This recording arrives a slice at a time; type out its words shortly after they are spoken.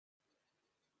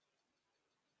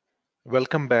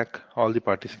Welcome back, all the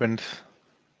participants.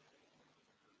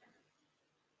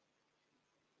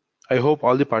 I hope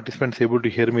all the participants able to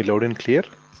hear me loud and clear.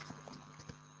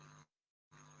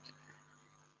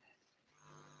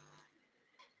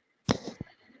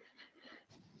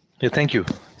 Yeah, thank you.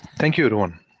 Thank you,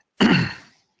 everyone.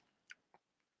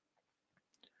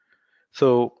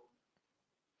 So,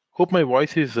 hope my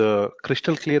voice is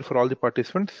crystal clear for all the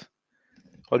participants,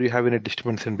 or you have any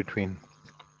disturbance in between?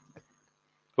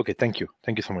 Okay, thank you.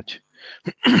 Thank you so much.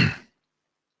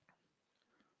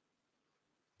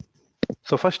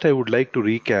 So first, I would like to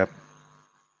recap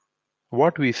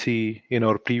what we see in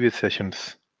our previous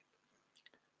sessions.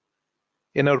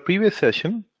 In our previous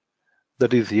session,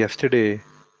 that is yesterday,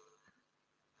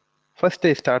 first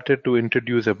I started to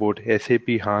introduce about SAP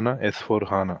HANA S4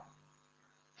 HANA.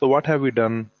 So what have we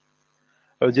done?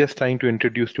 I was just trying to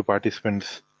introduce to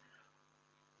participants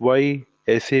why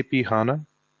SAP HANA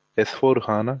S4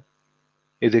 HANA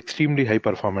is extremely high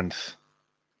performance.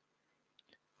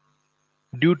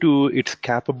 Due to its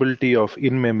capability of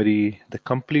in-memory, the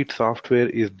complete software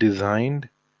is designed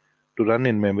to run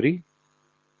in memory.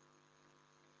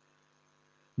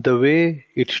 The way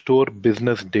it stores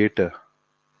business data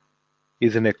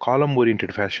is in a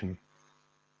column-oriented fashion.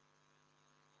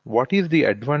 What is the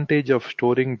advantage of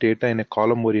storing data in a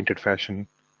column-oriented fashion?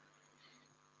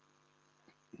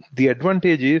 The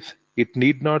advantage is it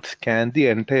need not scan the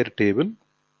entire table.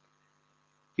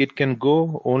 It can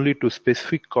go only to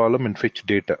specific column and fetch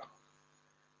data.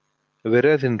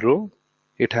 Whereas in row,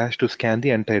 it has to scan the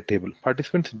entire table.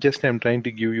 Participants, just I'm trying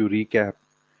to give you recap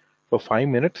for 5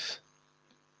 minutes.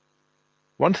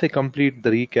 Once I complete the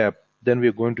recap, then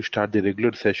we're going to start the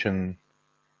regular session,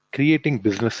 creating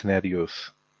business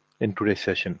scenarios in today's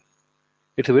session.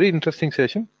 It's a very interesting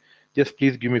session. Just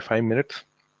please give me 5 minutes.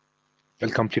 I'll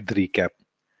complete the recap.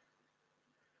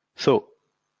 So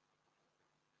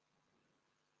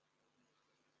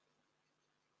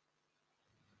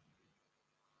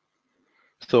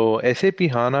SAP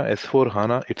HANA, S4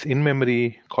 HANA, it's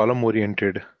in-memory,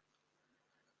 column-oriented.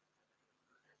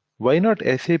 Why not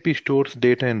SAP stores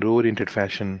data in row-oriented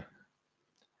fashion?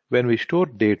 When we store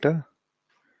data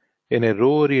in a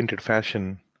row-oriented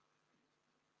fashion,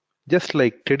 just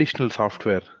like traditional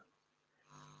software,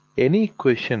 any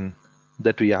question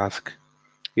that we ask,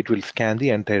 it will scan the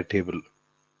entire table.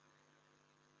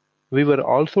 We were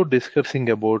also discussing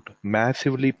about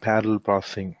massively parallel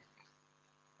processing.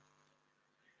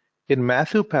 In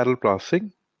massive parallel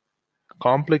processing,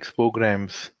 complex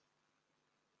programs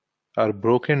are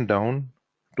broken down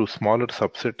to smaller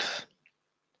subsets,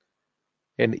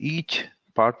 and each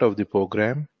part of the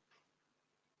program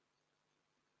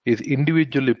is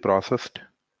individually processed.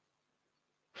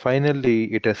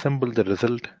 Finally, it assembles the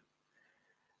result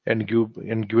and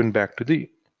given back to the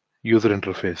user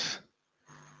interface.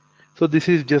 So this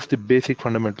is just the basic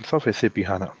fundamentals of SAP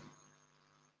HANA.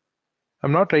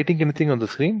 I'm not writing anything on the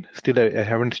screen. Still, I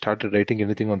haven't started writing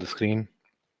anything on the screen.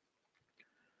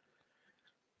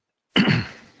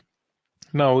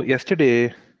 Now,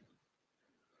 yesterday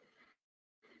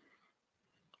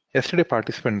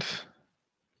participants,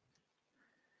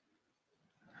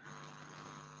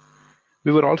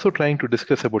 we were also trying to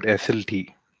discuss about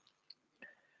SLT.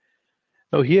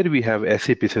 Now here we have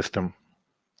SAP system.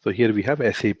 So here we have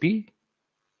SAP.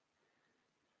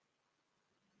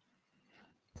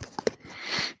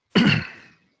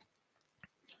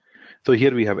 So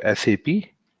here we have SAP.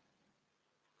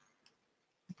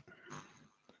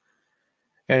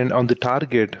 And on the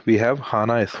target, we have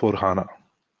HANA S4 HANA.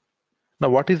 Now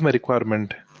what is my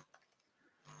requirement?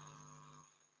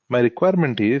 My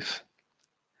requirement is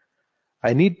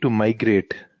I need to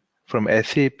migrate from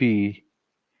SAP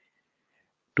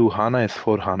to HANA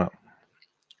S4 HANA.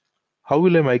 How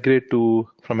will I migrate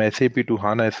from SAP to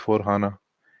HANA S4 HANA?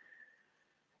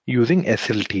 Using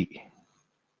SLT.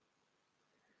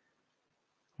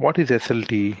 What is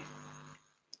SLT?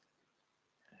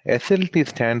 SLT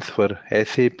stands for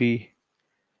SAP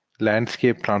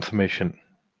Landscape Transformation.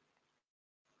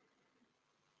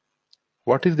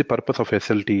 What is the purpose of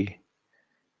SLT?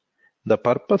 The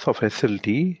purpose of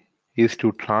SLT is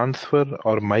to transfer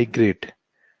or migrate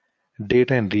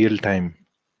data in real time.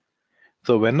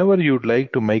 So whenever you'd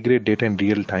like to migrate data in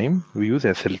real time, we use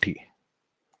SLT.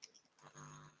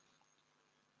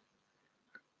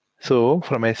 So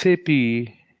from SAP,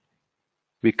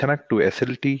 we connect to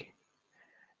SLT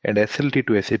and SLT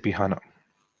to SAP HANA.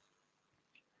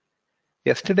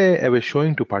 Yesterday, I was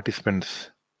showing to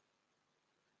participants.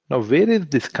 Now, where is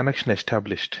this connection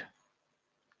established?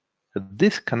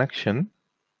 This connection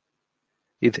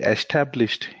is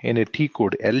established in a T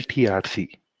code LTRC.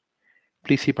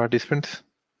 Please see, participants.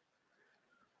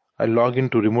 I'll log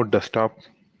into remote desktop.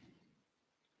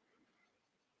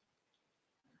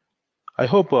 I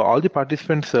hope all the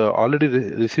participants already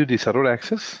received the server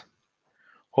access.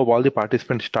 Hope all the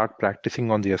participants start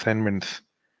practicing on the assignments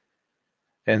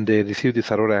and they receive the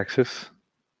server access.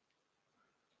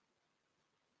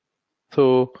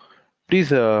 So please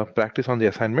practice on the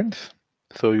assignments.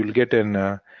 So you'll get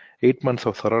an 8 months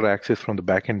of server access from the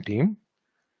backend team.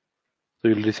 So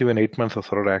you'll receive an 8 months of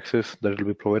server access that will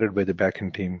be provided by the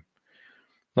backend team.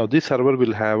 Now this server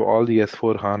will have all the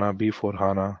S4 HANA, B4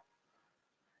 HANA,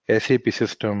 SAP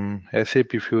system,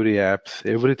 SAP Fury apps,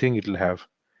 everything it will have.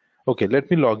 Okay,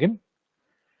 let me log in.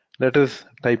 Let us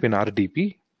type in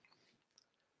RDP.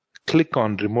 Click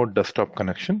on remote desktop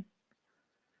connection.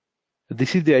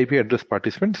 This is the IP address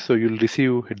participants, so you'll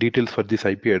receive details for this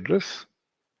IP address.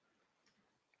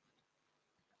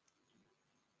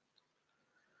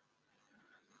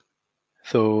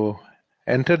 So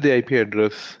enter the IP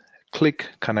address, click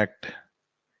connect.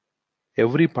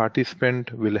 Every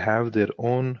participant will have their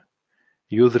own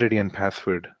user ID and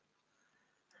password.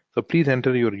 So please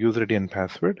enter your user ID and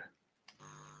password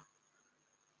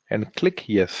and click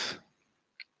yes.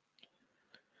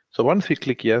 So once we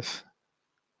click yes,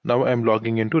 now I'm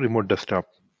logging into remote desktop.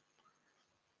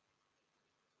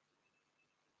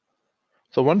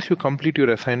 So once you complete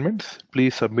your assignments,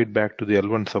 please submit back to the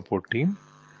L1 support team.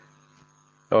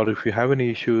 Or if you have any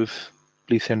issues,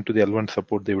 please send to the L1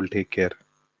 support, they will take care.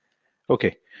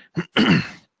 Okay.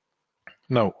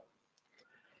 Now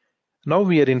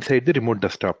we are inside the remote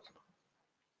desktop.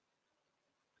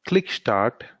 Click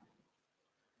start.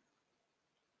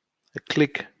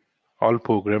 Click all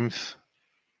programs.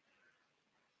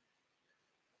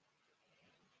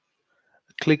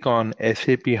 Click on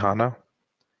SAP HANA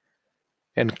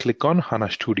and click on HANA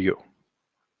Studio.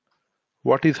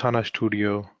 What is HANA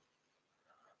Studio?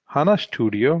 HANA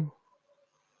Studio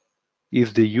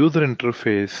is the user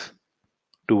interface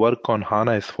to work on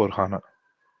HANA S4 HANA.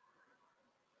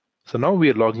 So now we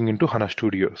are logging into HANA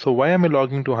Studio. So why am I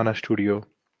logging to HANA Studio?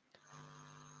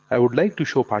 I would like to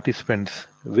show participants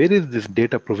where is this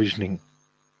data provisioning.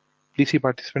 Please see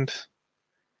participants.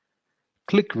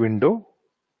 Click Window,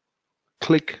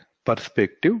 click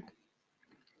Perspective,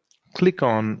 click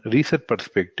on Reset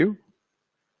Perspective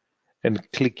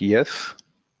and click Yes.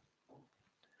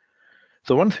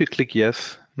 So once we click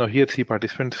Yes, now here see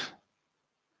participants,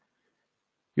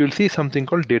 you will see something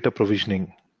called data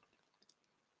provisioning.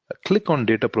 Click on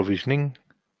data provisioning,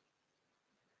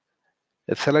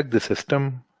 select the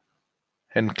system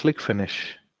and click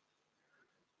Finish.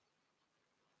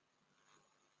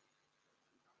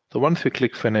 So once we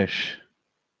click Finish,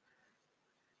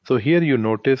 so here you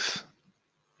notice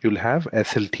you'll have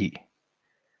SLT,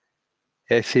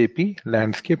 SAP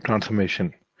Landscape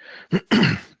Transformation.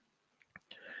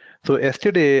 So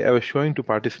yesterday I was showing to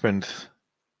participants,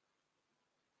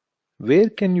 where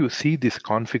can you see this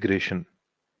configuration?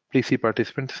 Please see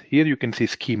participants, here you can see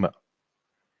schema.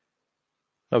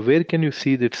 Now where can you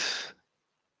see this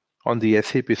on the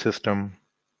SAP system?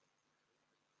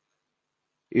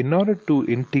 In order to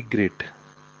integrate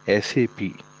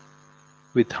SAP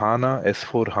with HANA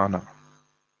S4 HANA,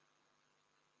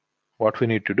 what we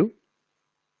need to do?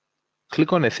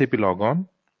 Click on SAP Logon.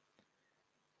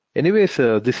 Anyways,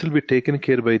 this will be taken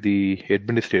care by the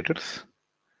administrators.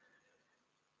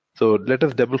 So let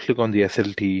us double click on the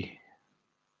SLT,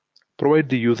 provide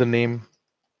the username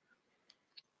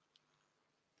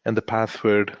and the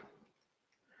password.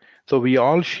 So we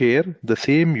all share the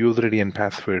same user ID and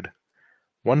password.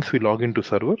 Once we log into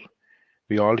server,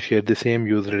 we all share the same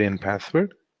user ID and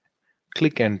password.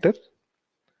 Click enter,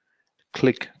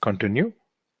 click continue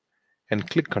and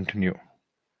click continue.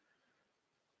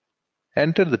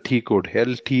 Enter the T code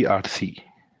LTRC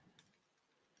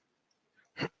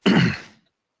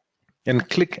and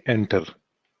click enter.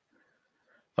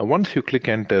 Now once you click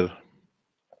enter,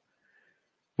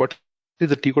 what is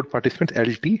the T code participant?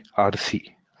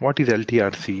 LTRC. What is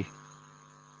LTRC?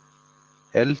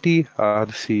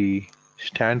 LTRC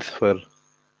stands for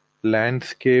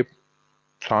Landscape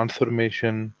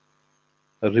Transformation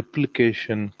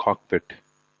Replication Cockpit.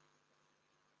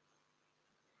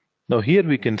 Now here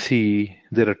we can see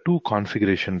there are two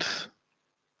configurations.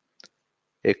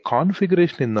 A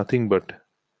configuration is nothing but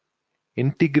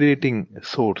integrating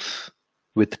source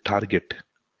with target.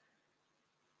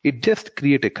 It just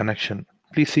creates a connection.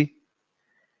 Please see.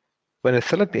 When I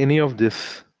select any of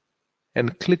this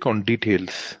and click on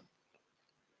details,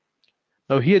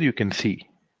 now here you can see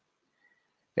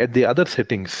at the other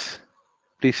settings,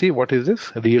 please see what is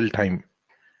this? Real time.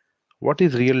 What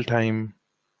is real time?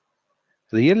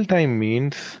 Real time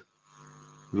means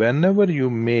whenever you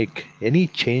make any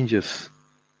changes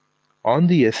on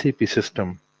the SAP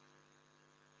system,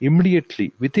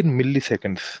 immediately within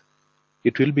milliseconds,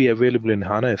 it will be available in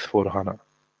HANA S4 HANA.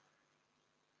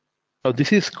 Now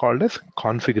this is called as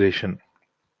configuration.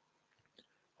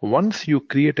 Once you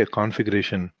create a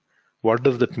configuration, what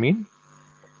does that mean?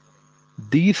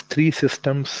 These three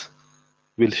systems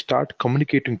will start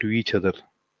communicating to each other.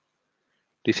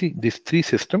 You see, these three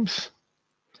systems.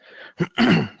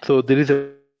 So there is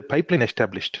a pipeline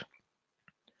established.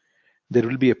 There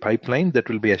will be a pipeline that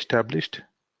will be established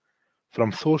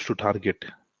from source to target.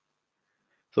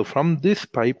 So from this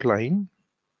pipeline,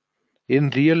 in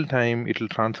real time, it will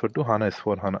transfer to HANA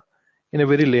S4 HANA in a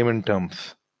very layman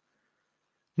terms.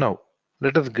 Now,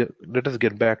 let us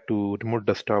get back to remote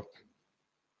desktop.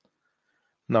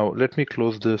 Now, let me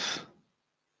close this.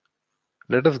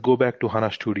 Let us go back to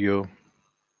HANA Studio.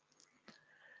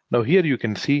 Now here you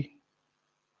can see,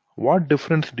 what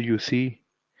difference do you see?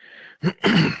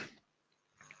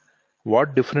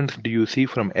 What difference do you see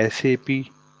from SAP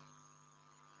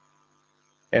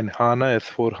and HANA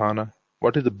S4 HANA?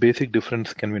 What is the basic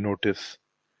difference can we notice?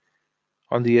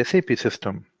 On the SAP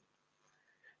system,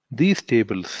 these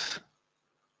tables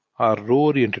are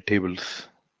row-oriented tables.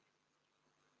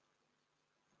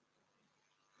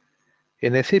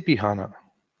 In SAP HANA,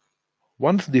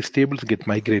 once these tables get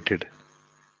migrated,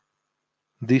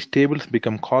 these tables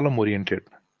become column-oriented.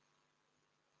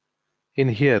 In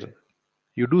here,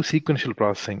 you do sequential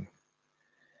processing.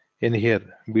 In here,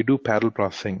 we do parallel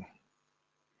processing.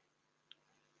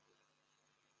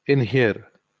 In here,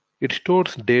 it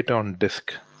stores data on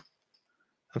disk.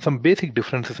 And some basic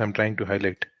differences I'm trying to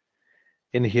highlight.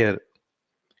 In here,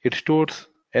 it stores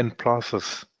and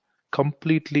processes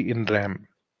completely in RAM.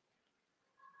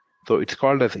 So it's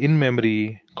called as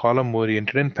in-memory,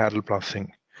 column-oriented, and parallel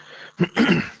processing.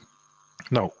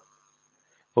 Now,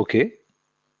 okay,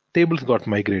 tables got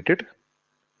migrated.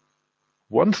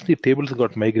 Once the tables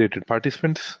got migrated,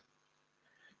 participants,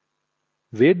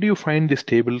 where do you find these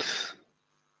tables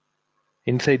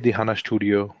inside the HANA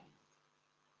Studio?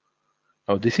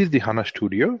 Now this is the HANA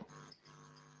Studio.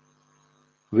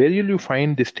 Where will you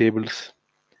find these tables?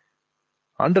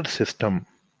 Under System.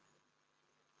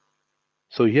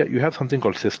 So here you have something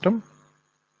called System.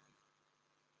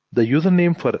 The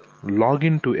username for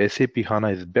login to SAP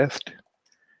HANA is best,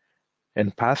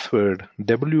 and password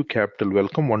W capital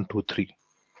welcome 123.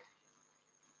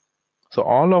 So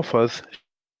all of us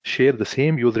share the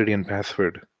same user ID and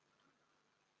password.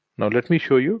 Now let me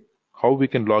show you how we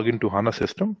can log into HANA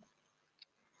system.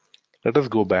 Let us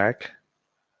go back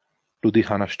to the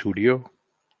HANA Studio.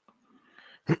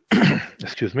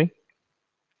 Excuse me.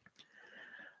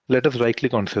 Let us right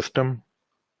click on System,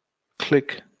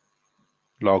 click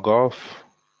Log Off,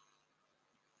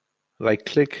 right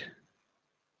click,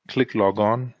 click Log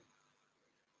On.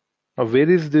 Now where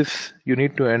is this? You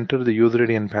need to enter the user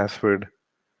ID and password.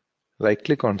 Right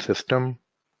click on System,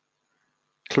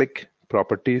 click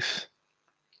Properties.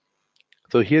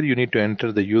 So here you need to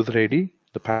enter the user ID.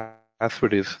 The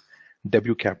password is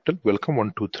W capital welcome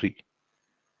 123.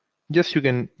 Just you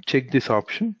can check this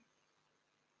option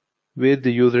where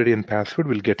the user ID and password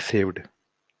will get saved.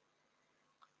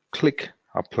 Click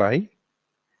Apply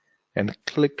and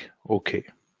click OK.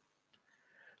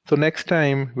 So next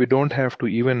time we don't have to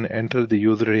even enter the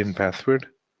user ID and password.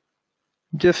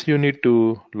 Just you need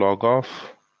to log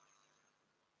off,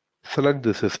 select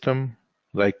the system,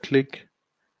 right click,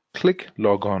 click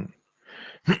Log On.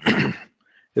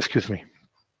 Excuse me.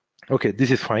 Okay,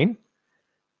 this is fine.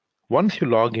 Once you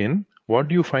log in, what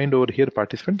do you find over here,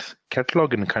 participants?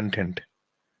 Catalog and content.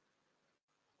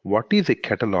 What is a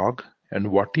catalog and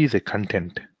what is a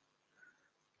content?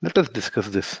 Let us discuss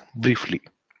this briefly.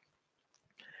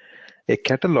 A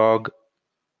catalog,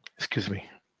 excuse me.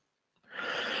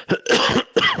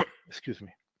 Excuse me.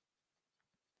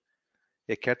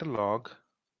 A catalog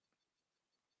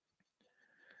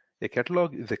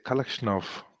is a collection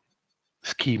of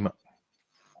schema.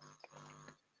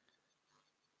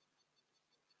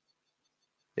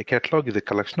 A catalog is a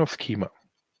collection of schema.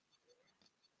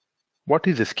 What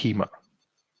is a schema?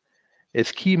 A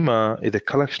schema is a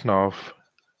collection of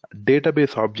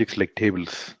database objects like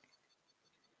tables.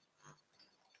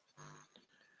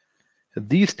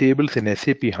 These tables in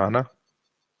SAP HANA,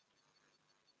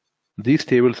 these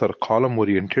tables are column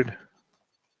oriented,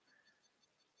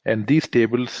 and these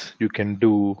tables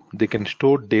they can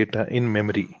store data in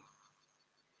memory.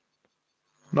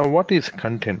 Now what is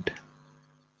content?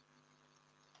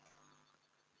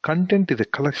 Content is a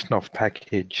collection of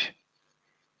package.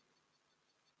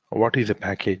 What is a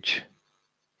package?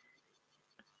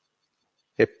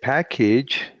 A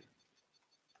package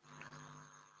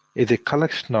is a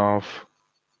collection of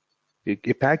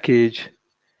a package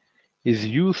is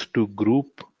used to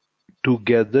group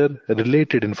together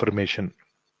related information.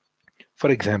 For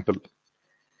example,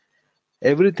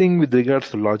 everything with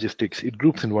regards to logistics, it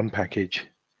groups in one package.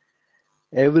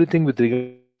 Everything with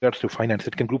regards to finance,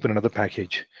 it can group in another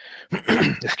package.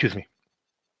 Excuse me.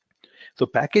 So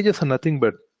packages are nothing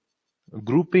but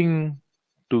grouping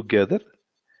together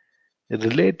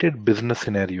related business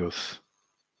scenarios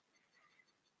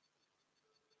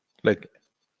like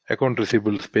account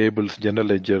receivables, payables, general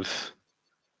ledgers,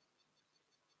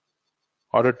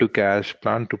 order to cash,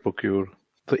 plan to procure.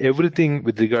 So everything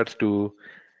with regards to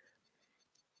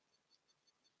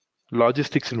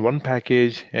logistics in one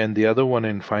package and the other one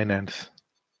in finance.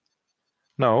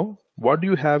 Now, what do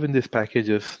you have in these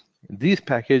packages? These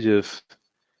packages,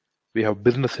 we have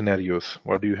business scenarios.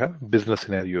 What do you have? Business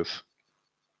scenarios.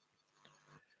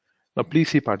 Now, please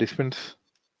see participants.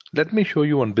 Let me show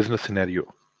you one business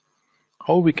scenario.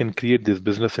 How we can create these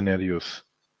business scenarios.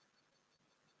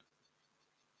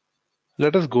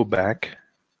 Let us go back.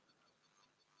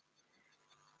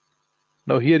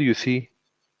 Now here you see,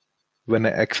 when I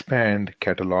expand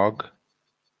catalog,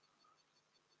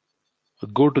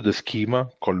 go to the schema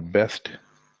called best,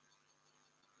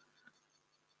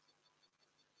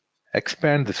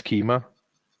 expand the schema,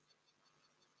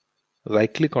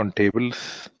 right click on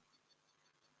tables,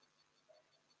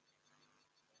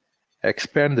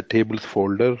 expand the tables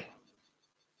folder.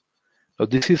 Now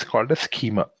this is called a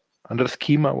schema. Under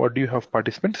schema, what do you have,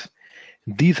 participants?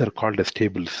 These are called as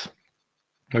tables.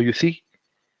 Now you see,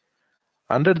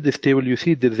 under this table you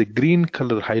see there is a green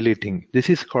color highlighting. This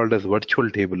is called as virtual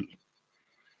table.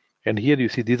 And here you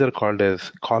see these are called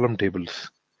as column tables.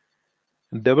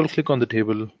 Double click on the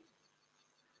table.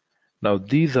 Now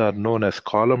these are known as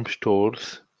column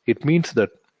stores. It means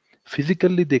that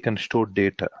physically they can store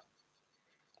data.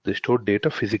 They store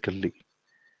data physically.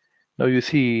 Now you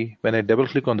see, when I double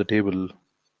click on the table,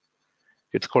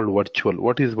 it's called virtual.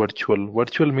 What is virtual?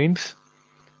 Virtual means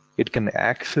it can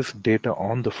access data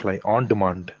on the fly, on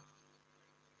demand.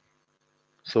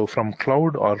 So from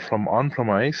cloud or from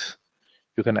on-premise,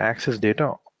 you can access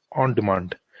data on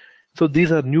demand. So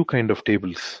these are new kind of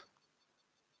tables,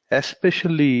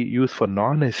 especially used for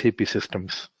non-SAP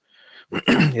systems,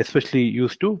 especially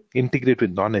used to integrate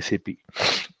with non-SAP.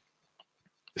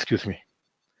 Excuse me.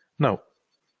 Now,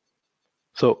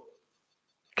 so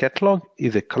catalog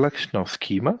is a collection of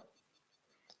schema.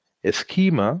 A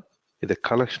schema is a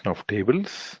collection of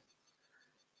tables.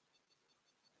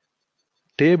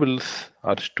 Tables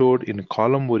are stored in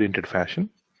column-oriented fashion,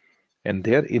 and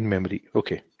they are in memory.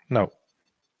 Okay, now,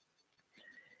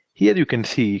 here you can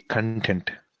see content.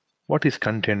 What is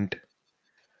content?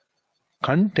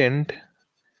 Content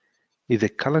is a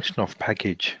collection of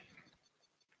package.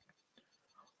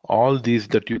 All these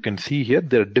that you can see here,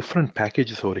 there are different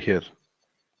packages over here.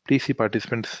 Please see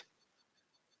participants.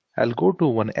 I'll go to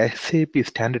one SAP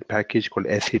standard package called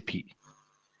SAP.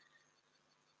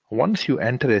 Once you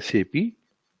enter SAP,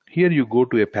 here you go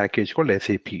to a package called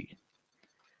SAP.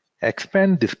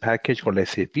 Expand this package called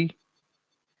SAP.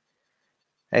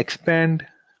 Expand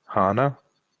HANA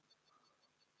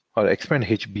or expand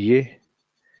HBA.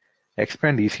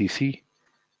 Expand ECC.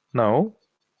 Now,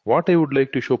 what I would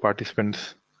like to show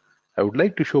participants,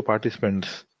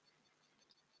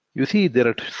 you see there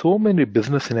are so many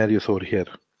business scenarios over here.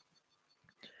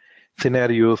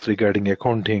 Scenarios regarding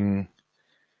accounting,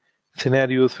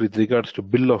 scenarios with regards to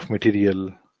bill of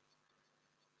material,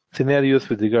 scenarios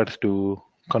with regards to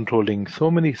controlling, so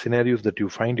many scenarios that you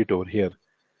find it over here,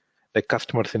 like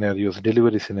customer scenarios,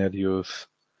 delivery scenarios,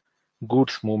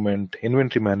 goods movement,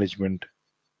 inventory management,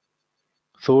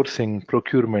 sourcing,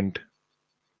 procurement,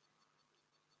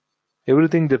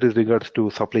 everything that is regards to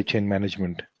supply chain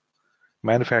management,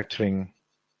 manufacturing,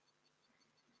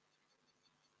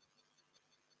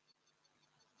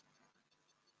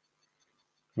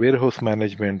 warehouse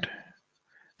management.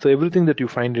 So everything that you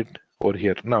find it over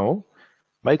here. Now,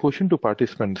 my question to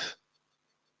participants,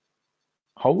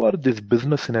 how are these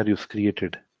business scenarios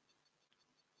created?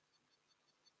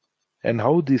 And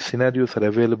how these scenarios are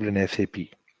available in SAP?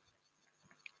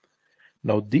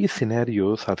 Now, these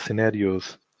scenarios are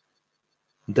scenarios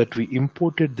that we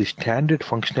imported the standard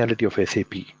functionality of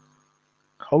SAP.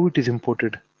 How it is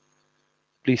imported?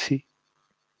 Please see.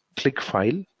 Click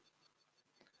File,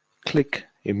 click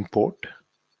Import.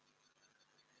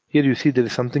 Here you see there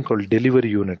is something called Delivery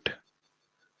Unit.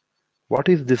 What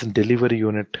is this Delivery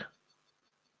Unit?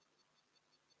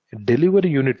 Delivery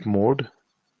Unit mode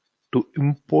to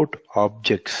import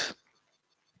objects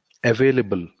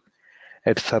available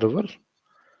at server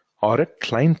or at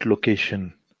client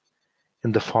location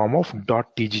in the form of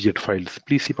 .tgz files.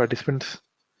 Please see, participants.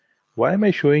 Why am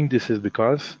I showing this is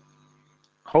because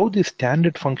how the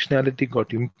standard functionality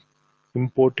got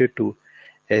imported to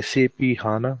SAP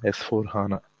HANA S4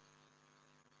 HANA.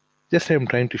 Just I am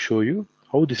trying to show you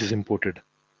how this is imported.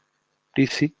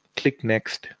 Please see, click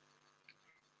next.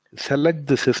 Select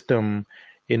the system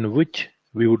in which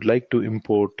we would like to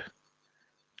import.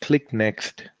 Click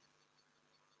next.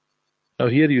 Now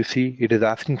here you see it is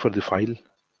asking for the file.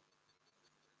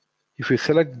 If you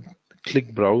select,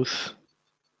 click browse.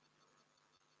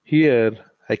 Here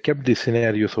I kept the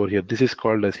scenarios over here. This is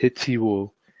called as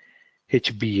HCO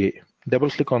HBA. Double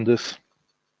click on this.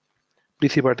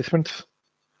 Please see, participants.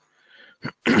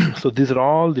 So these are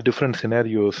all the different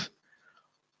scenarios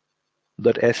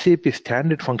that SAP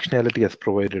standard functionality has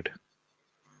provided.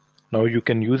 Now you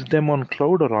can use them on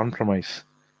cloud or on-premise.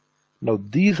 Now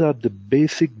these are the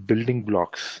basic building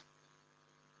blocks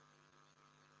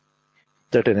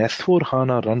that an S4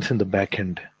 HANA runs in the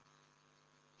backend.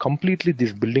 Completely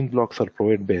these building blocks are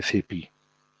provided by SAP.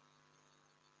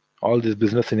 All these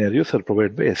business scenarios are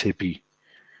provided by SAP.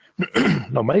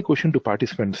 Now my question to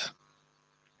participants,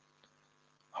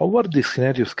 how are these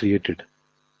scenarios created?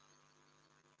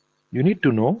 You need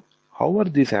to know how are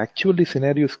these actually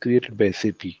scenarios created by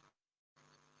SAP.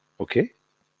 Okay,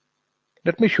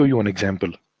 let me show you one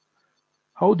example.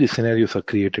 How these scenarios are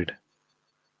created.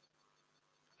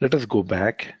 Let us go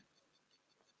back.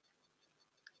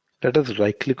 Let us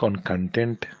right click on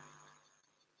content,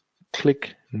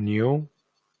 click new,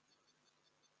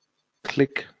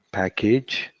 click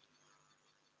package.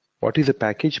 What is a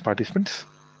package, participants?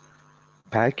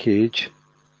 Package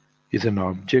is an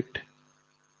object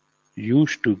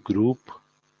used to group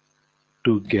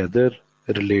together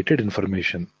related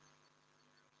information.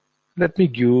 Let me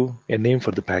give a name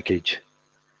for the package.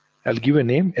 I'll give a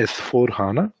name S4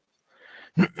 HANA.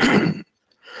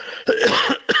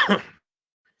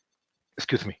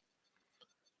 Excuse me.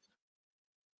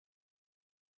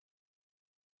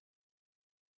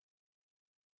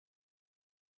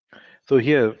 So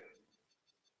here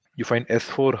you find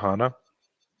S4 HANA.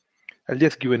 I'll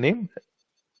just give a name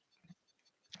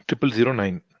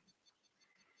 0009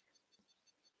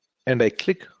 and I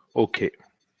click OK.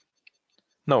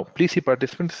 Now please see,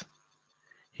 participants,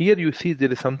 here you see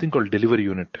there is something called delivery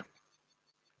unit.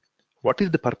 What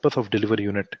is the purpose of delivery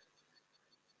unit?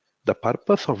 The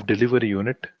purpose of delivery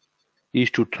unit is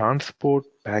to transport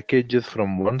packages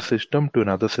from one system to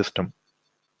another system.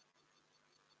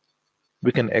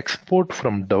 We can export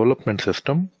from development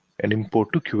system and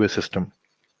import to QA system.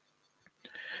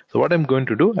 So what I'm going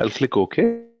to do, I'll click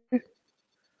OK.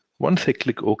 Once I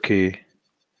click OK,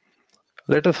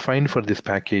 let us find for this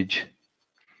package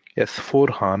S4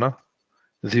 HANA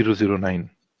 009.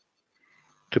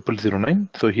 0009.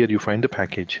 So here you find the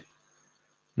package.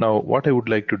 Now what I would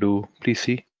like to do, please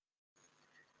see.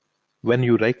 When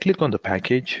you right click on the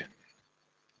package,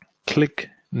 click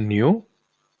new.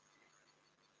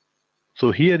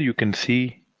 So here you can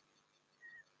see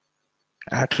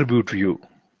attribute view.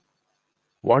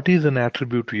 What is an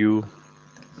attribute view?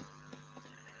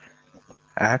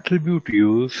 Attribute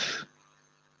views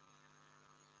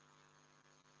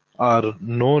are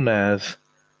known as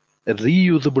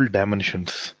reusable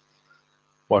dimensions.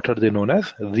 What are they known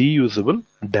as? Reusable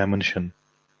dimension.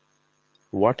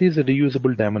 What is a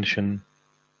reusable dimension?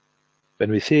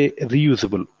 When we say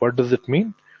reusable, what does it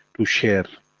mean? To share.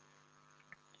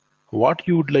 What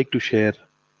you would like to share?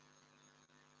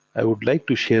 I would like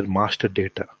to share master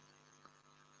data.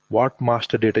 What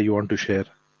master data you want to share?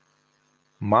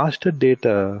 Master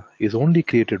data is only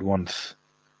created once.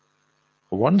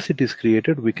 Once it is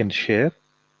created, we can share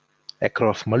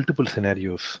across multiple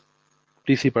scenarios.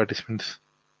 Please see, participants.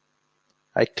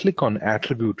 I click on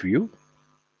attribute view.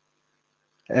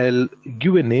 I'll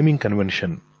give a naming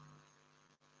convention.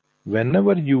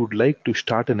 Whenever you would like to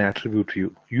start an attribute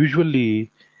view, usually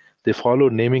they follow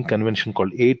naming convention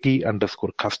called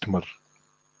AT_customer.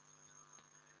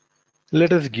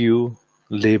 Let us give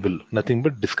label, nothing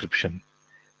but description.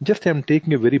 Just I'm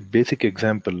taking a very basic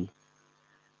example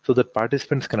so that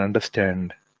participants can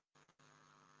understand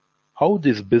how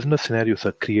these business scenarios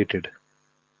are created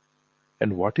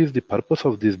and what is the purpose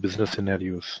of these business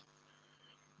scenarios.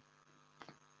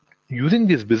 Using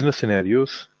these business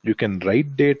scenarios, you can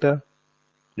write data,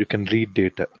 you can read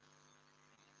data.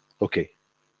 Okay,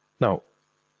 now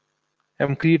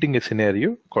I'm creating a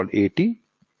scenario called AT,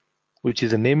 which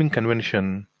is a naming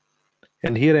convention,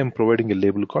 and here I'm providing a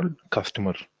label called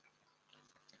customer.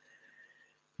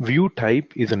 View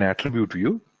type is an attribute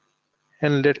view,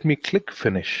 and let me click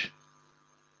finish.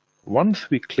 Once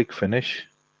we click finish,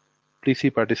 please see,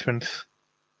 participants,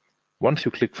 Once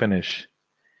you click finish,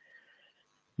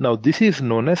 now this is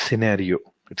known as scenario.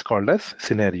 It's called as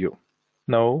scenario.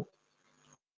 Now,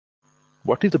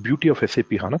 what is the beauty of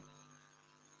SAP HANA?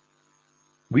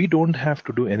 We don't have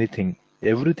to do anything.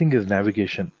 Everything is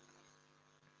navigation.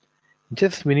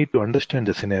 Just we need to understand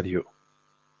the scenario.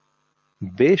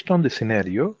 Based on the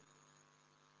scenario,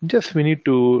 just we need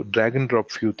to drag and drop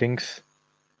few things.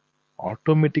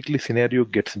 Automatically scenario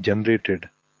gets generated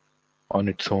on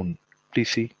its own. Please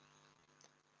see.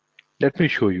 Let me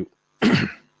show you.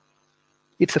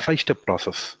 It's a 5-step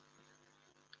process.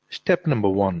 Step number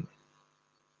 1.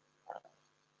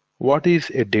 What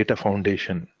is a data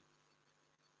foundation?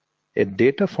 A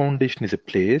data foundation is a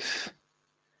place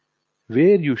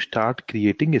where you start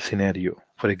creating a scenario.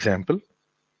 For example,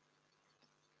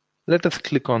 let us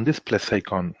click on this plus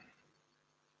icon.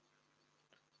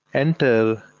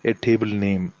 Enter a table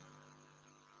name.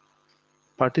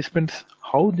 Participants,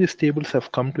 how these tables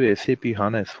have come to SAP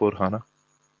HANA S4 HANA?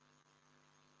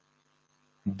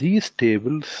 These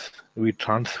tables we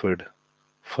transferred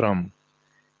from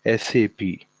SAP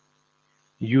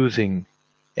using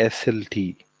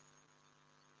SLT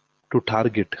to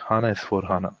target HANA S4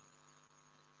 HANA.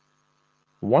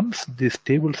 Once these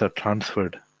tables are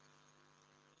transferred,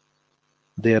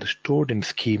 they are stored in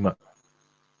schema.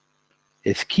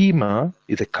 A schema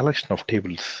is a collection of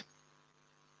tables.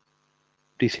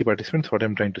 Please see, participants, what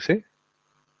I'm trying to say.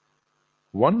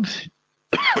 Once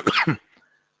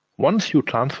you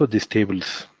transfer these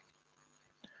tables,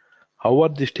 how are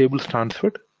these tables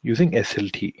transferred? Using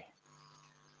SLT.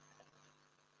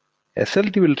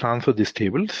 SLT will transfer these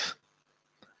tables,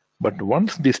 but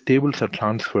once these tables are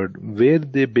transferred, where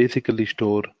they basically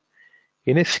store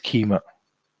in a schema.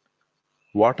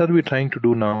 What are we trying to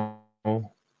do now?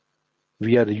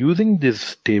 We are using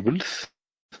these tables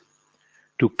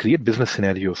to create business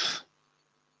scenarios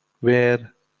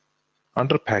where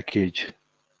under package,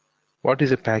 what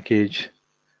is a package?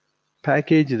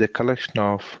 Package is a collection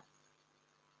of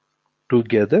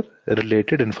together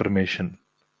related information.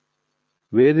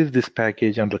 Where is this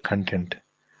package under content?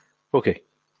 Okay,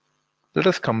 let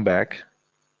us come back.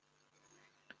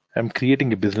 I'm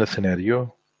creating a business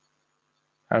scenario.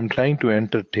 I'm trying to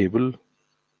enter table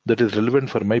that is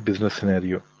relevant for my business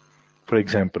scenario. For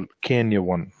example,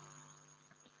 KNA1.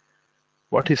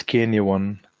 What is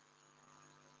KNA1?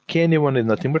 KNA1 is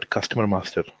nothing but customer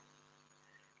master.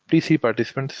 Please see,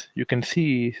 participants, you can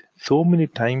see so many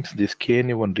times this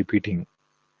KNA1 repeating.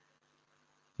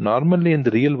 Normally in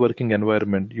the real working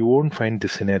environment, you won't find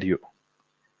this scenario.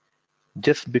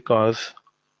 Just because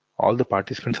all the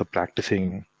participants are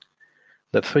practicing.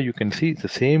 That's why you can see the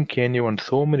same KNA1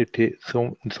 so many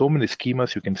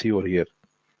schemas you can see over here.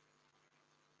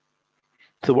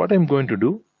 So what I'm going to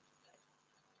do,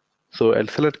 so I'll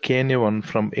select KNA1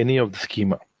 from any of the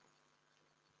schema.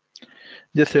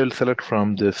 Just I'll select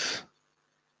from this.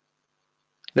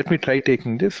 Let me try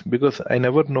taking this because I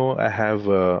never know I have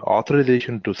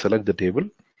authorization to select the table,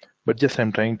 but just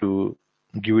I'm trying to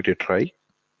give it a try.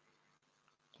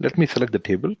 Let me select the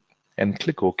table and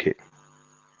click OK.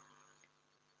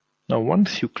 Now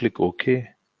once you click OK,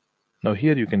 now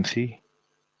here you can see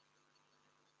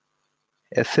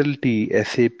SLT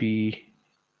SAP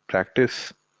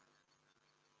practice.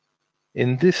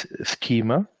 In this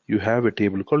schema, you have a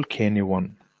table called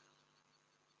KNA1.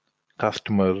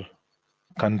 Customer,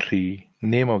 country,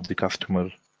 name of the customer,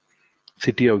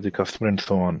 city of the customer, and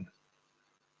so on.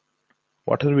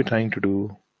 What are we trying to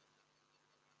do?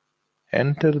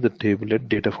 Enter the table at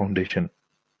data foundation.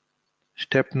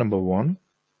 Step number 1,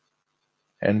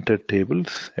 enter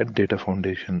tables at data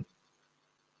foundation.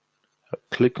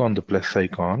 Click on the plus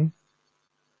icon.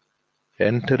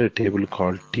 Enter a table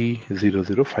called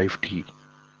T005T.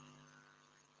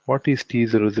 What is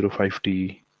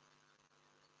T005T?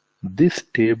 This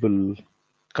table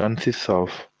consists of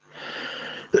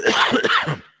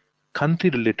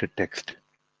country related text.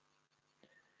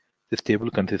 This table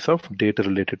consists of data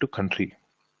related to country.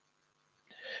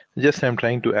 Just I'm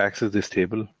trying to access this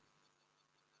table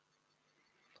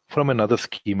from another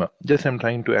schema. Just I'm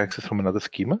trying to access from another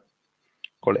schema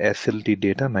called SLT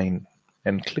data 9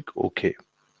 and click OK.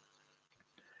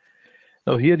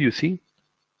 Now here you see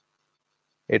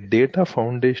a data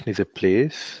foundation is a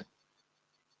place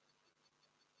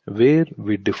where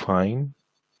we define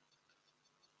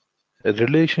a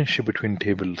relationship between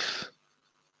tables.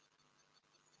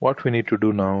 What we need to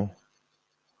do now,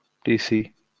 please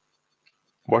see,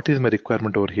 what is my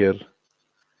requirement over here?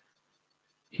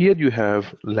 Here you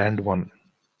have land 1,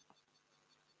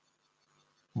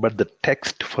 but the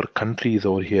text for country is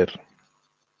over here.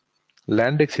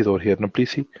 Land X is over here. Now please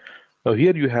see, now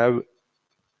here you have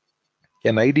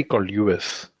an ID called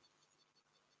US.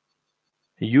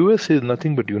 US is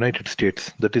nothing but United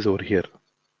States, that is over here.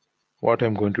 What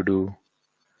I'm going to do,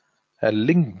 I'll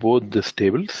link both these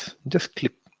tables. Just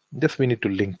click, just we need to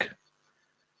link.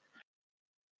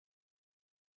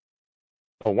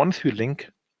 Now once we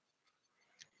link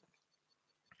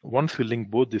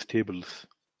both these tables,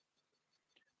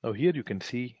 now here you can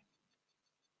see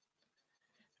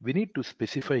we need to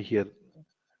specify here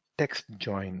text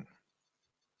join.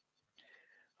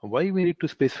 Why we need to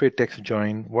specify text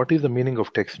join? What is the meaning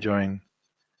of text join?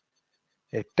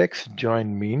 A text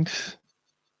join means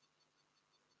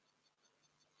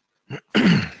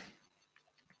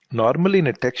normally in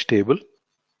a text table,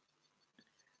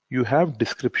 you have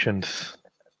descriptions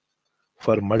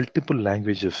for multiple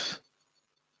languages.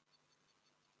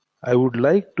 I would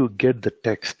like to get the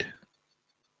text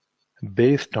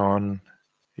based on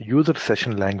user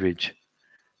session language.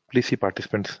 Please see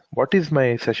participants. What is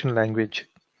my session language?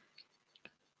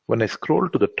 When I scroll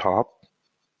to the top,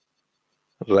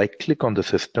 right click on the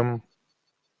system,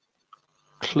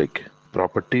 click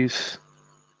properties,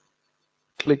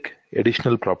 click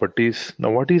additional properties.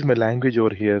 Now what is my language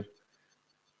over here?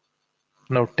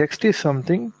 Now text is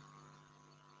something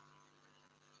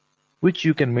which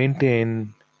you can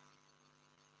maintain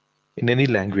in any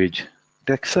language.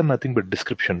 Texts are nothing but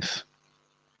descriptions.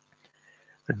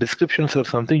 Descriptions are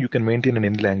something you can maintain in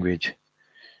any language.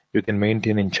 You can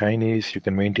maintain in Chinese, you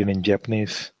can maintain in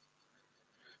Japanese.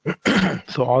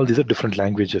 So all these are different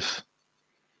languages.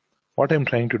 What I'm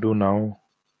trying to do now,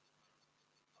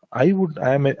 I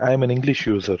am an English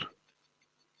user.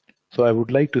 So I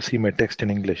would like to see my text in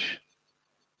English.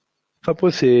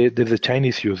 Suppose say there's a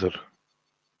Chinese user.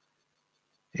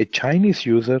 A Chinese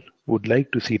user would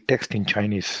like to see text in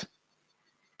Chinese.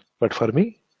 But for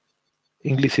me,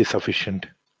 English is sufficient.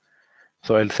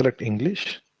 So I'll select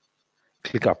English,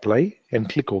 click apply and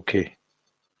click OK.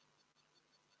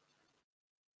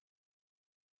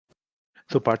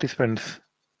 So participants,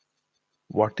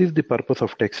 what is the purpose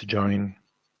of text join?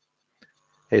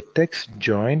 A text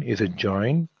join is a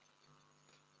join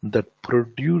that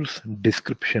produces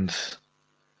descriptions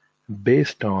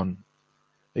based on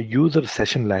a user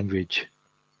session language.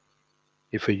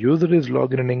 If a user is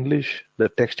logged in English, the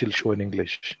text will show in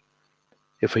English.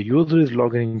 If a user is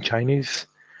logged in Chinese,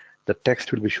 the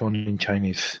text will be shown in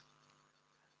Chinese.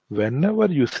 Whenever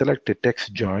you select a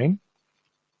text join,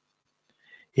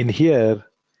 in here,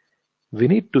 we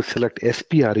need to select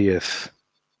SPRES.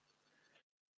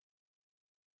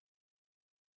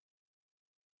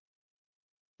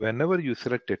 Whenever you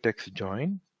select a text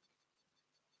join,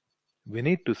 we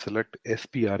need to select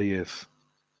SPRES.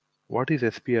 What is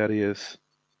SPRES?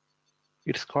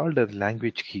 It's called as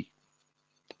language key.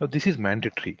 Now this is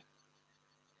mandatory.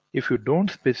 If you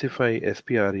don't specify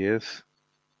SPRES,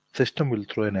 system will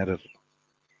throw an error.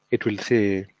 It will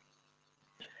say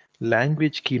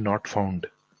language key not found.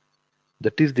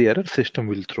 That is the error system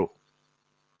will throw.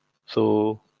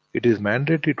 So it is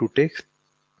mandatory to take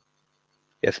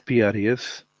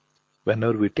SPRES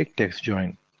whenever we take text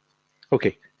join.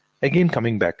 Okay, again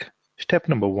coming back. Step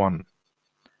number 1,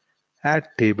 add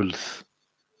tables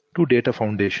to data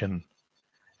foundation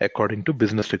according to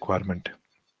business requirement.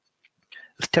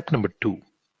 Step number 2,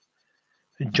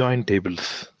 join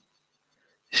tables.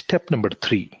 Step number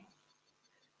 3,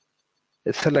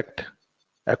 select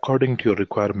according to your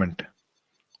requirement.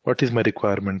 What is my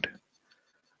requirement?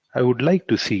 I would like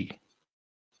to see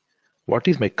what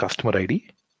is my customer ID,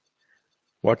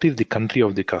 what is the country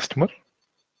of the customer,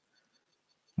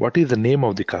 what is the name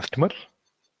of the customer,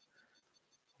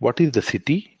 what is the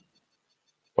city,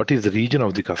 what is the region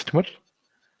of the customer.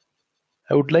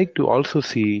 I would like to also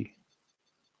see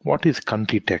what is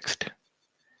country text.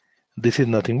 This is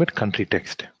nothing but country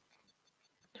text.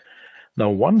 Now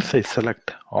once I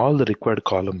select all the required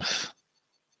columns,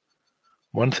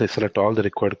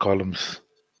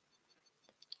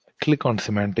 click on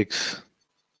semantics.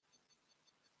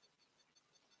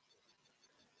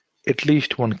 At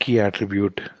least one key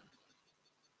attribute.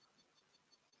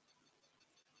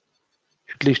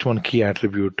 Click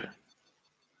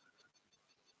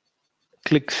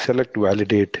select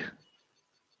validate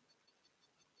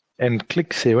and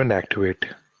click save and activate.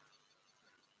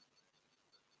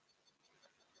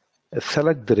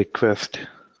 Select the request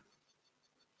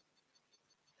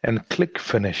and click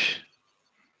finish.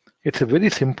 It's a very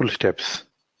simple steps.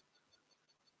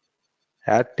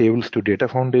 Add tables to data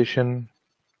foundation,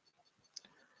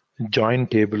 join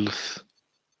tables,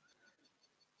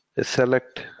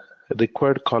 select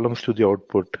required columns to the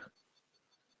output.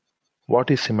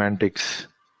 What is semantics?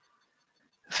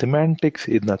 Semantics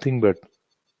is nothing but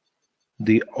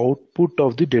the output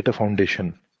of the data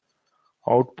foundation.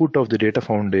 Output of the data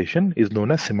foundation is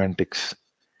known as semantics.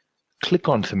 Click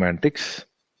on semantics,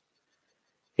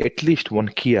 at least one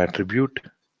key attribute,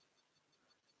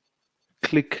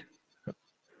 click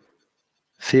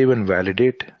save and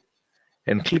validate,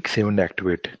 and click save and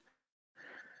activate.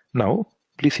 Now,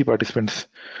 please see participants,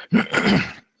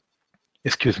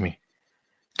 excuse me,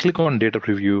 click on data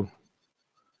preview.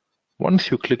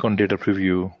 Once you click on data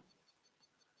preview,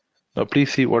 now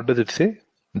please see what does it say?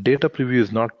 Data preview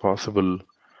is not possible.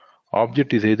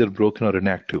 Object is either broken or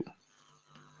inactive.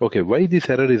 Okay, why this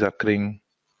error is occurring?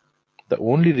 The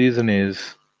only reason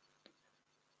is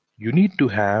you need to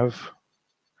have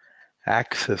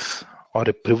access or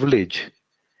a privilege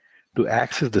to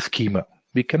access the schema.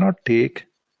 We cannot take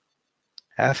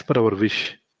as per our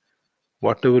wish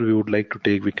whatever we would like to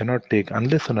take. We cannot take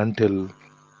unless and until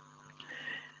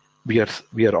we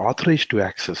are authorized to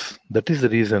access. That is the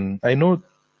reason. I know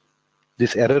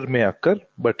this error may occur,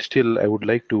 but still I would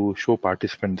like to show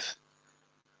participants,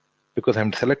 because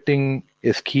I'm selecting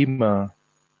a schema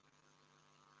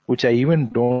which I even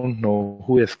don't know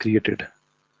who has created.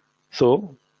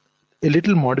 So a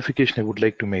little modification I would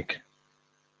like to make.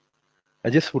 I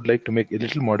just would like to make a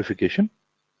little modification.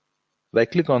 Right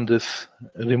click on this,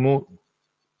 remove,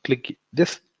 click,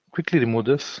 just quickly remove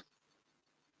this.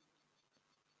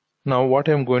 Now what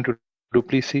I'm going to do,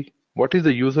 please see, what is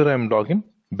the user I'm logging?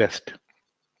 Best.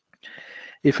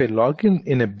 If I log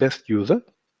in a best user,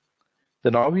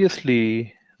 then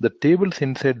obviously the tables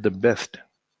inside the best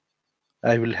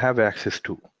I will have access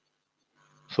to.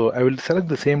 So I will select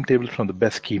the same table from the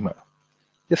best schema.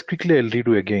 Just quickly I'll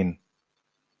redo again.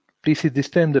 Please see, this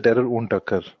time that error won't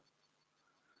occur.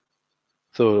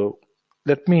 So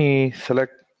let me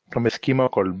select from a schema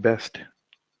called best,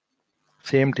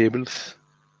 same tables.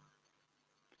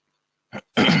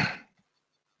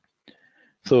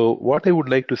 So what I would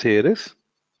like to say is,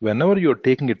 whenever you're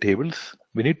taking a tables,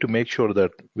 we need to make sure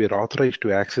that we're authorized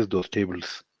to access those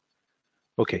tables.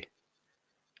 Okay,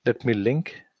 let me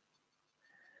link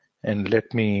and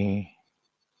let me,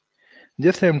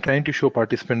 just I'm trying to show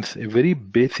participants a very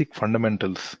basic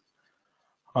fundamentals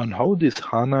on how this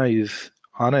HANA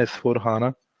S4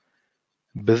 HANA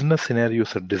business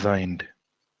scenarios are designed.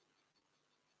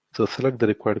 So select the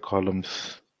required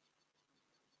columns,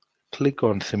 click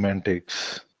on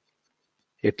semantics,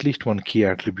 at least one key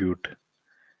attribute,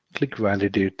 click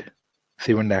validate,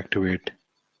 save and activate,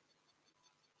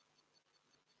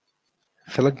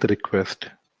 select the request,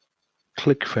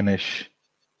 click finish,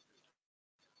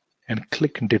 and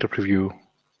click data preview.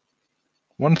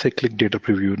 Once I click data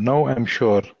preview, now I'm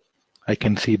sure I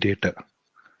can see data.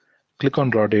 Click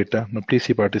on raw data. Now please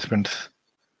see participants,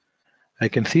 I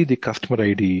can see the customer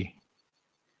ID,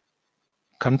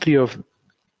 country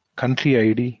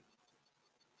ID,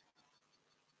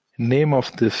 name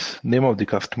of the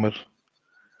customer,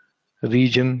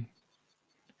 region,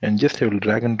 and just I will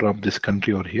drag and drop this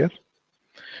country over here.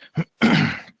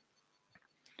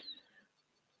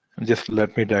 Just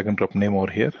let me drag and drop name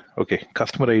over here. Okay,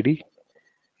 customer ID,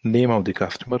 name of the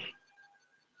customer,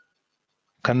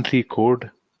 country code,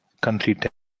 country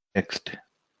text.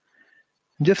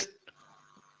 Just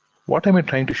what am I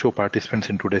trying to show participants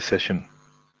in today's session?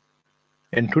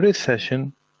 In today's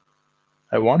session,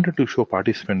 I wanted to show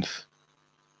participants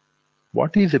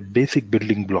what is a basic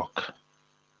building block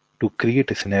to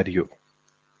create a scenario.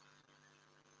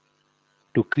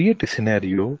 To create a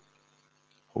scenario,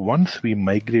 once we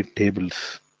migrate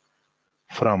tables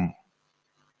from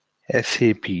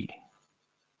SAP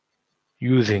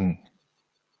using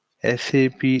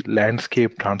SAP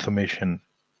landscape transformation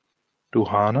to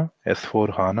HANA,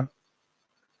 S4 HANA,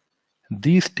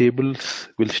 these tables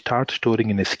will start storing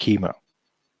in a schema.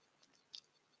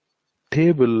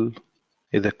 Table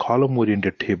is a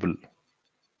column-oriented table.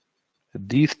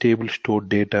 These tables store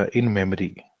data in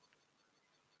memory.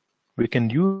 We can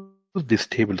use these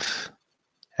tables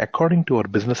according to our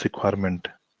business requirement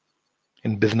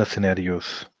in business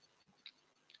scenarios.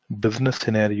 Business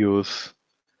scenarios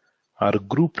are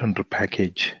grouped under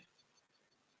package.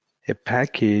 A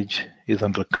package is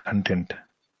under content.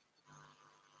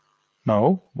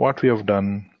 Now, what we have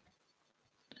done,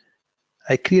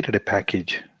 I created a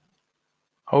package.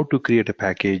 How to create a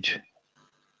package?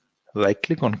 Right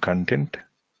click on content,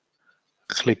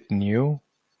 click new,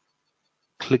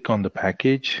 click on the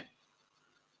package,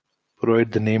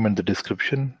 provide the name and the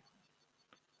description,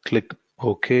 click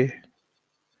OK.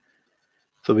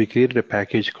 So we created a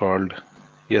package called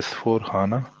S4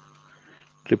 HANA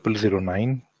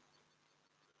 0009.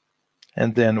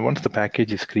 And then once the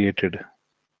package is created,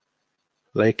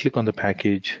 right click on the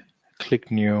package,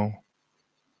 click new,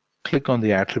 Click on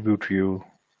the attribute view.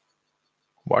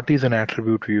 What is an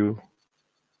attribute view?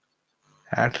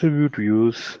 Attribute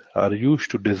views are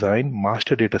used to design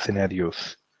master data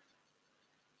scenarios.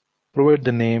 Provide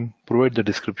the name, provide the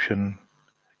description,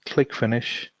 click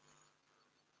Finish,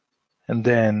 and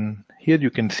then here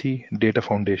you can see Data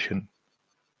Foundation.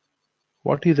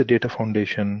 What is a data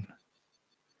foundation?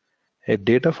 A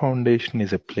data foundation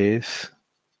is a place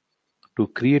to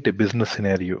create a business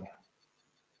scenario.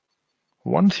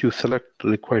 Once you select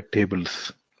required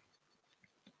tables,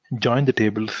 join the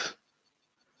tables.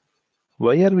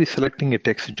 Why are we selecting a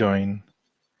text join?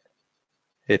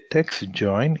 A text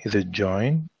join is a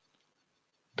join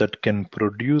that can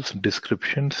produce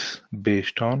descriptions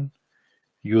based on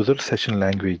user session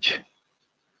language.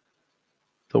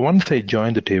 So once I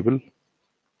join the table,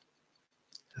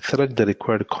 select the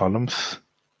required columns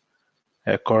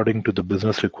according to the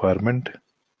business requirement.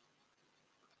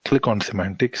 Click on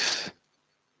semantics,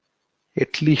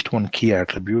 at least one key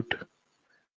attribute,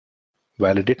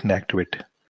 validate and activate.